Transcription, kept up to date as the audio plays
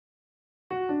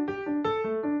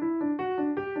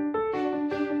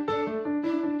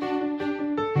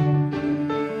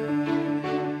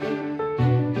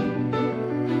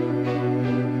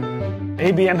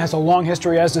ABM has a long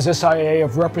history, as does SIIA,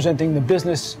 of representing the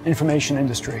business information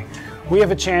industry. We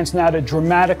have a chance now to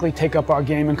dramatically take up our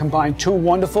game and combine two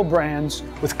wonderful brands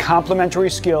with complementary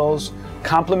skills,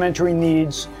 complementary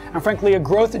needs, and frankly a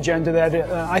growth agenda that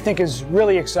I think is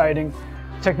really exciting.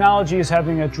 Technology is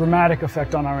having a dramatic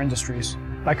effect on our industries.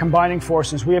 By combining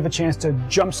forces, we have a chance to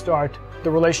jumpstart the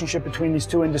relationship between these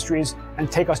two industries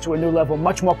and take us to a new level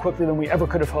much more quickly than we ever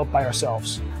could have hoped by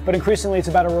ourselves. But increasingly, it's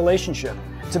about a relationship.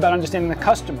 It's about understanding the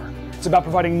customer. It's about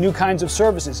providing new kinds of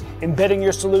services, embedding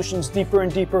your solutions deeper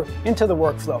and deeper into the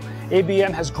workflow.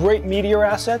 ABM has great media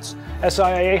assets.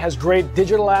 SIIA has great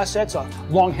digital assets, a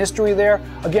long history there.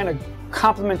 Again, a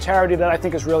complementarity that I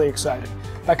think is really exciting.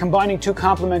 By combining two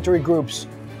complementary groups,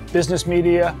 business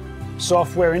media,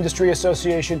 software industry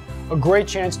association, a great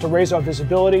chance to raise our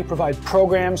visibility, provide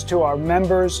programs to our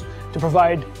members, to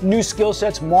provide new skill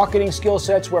sets, marketing skill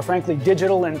sets where frankly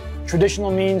digital and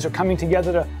traditional means are coming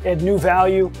together to add new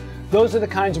value. Those are the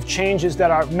kinds of changes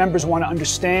that our members want to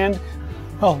understand.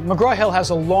 Well, McGraw Hill has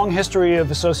a long history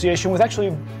of association with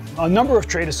actually a number of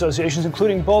trade associations,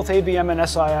 including both ABM and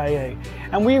SIIA.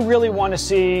 And we really want to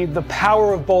see the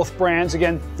power of both brands,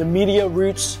 again, the media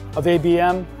roots of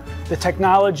ABM, the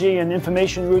technology and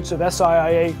information roots of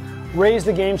SIIA, raise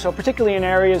the game. So particularly in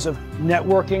areas of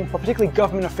networking, but particularly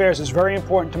government affairs is very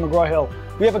important to McGraw Hill.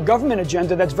 We have a government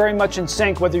agenda that's very much in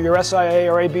sync, whether you're SIIA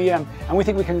or ABM, and we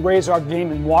think we can raise our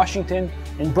game in Washington,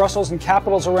 in Brussels, and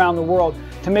capitals around the world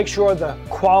to make sure the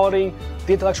quality,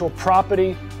 the intellectual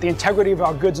property, the integrity of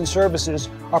our goods and services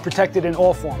are protected in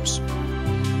all forms.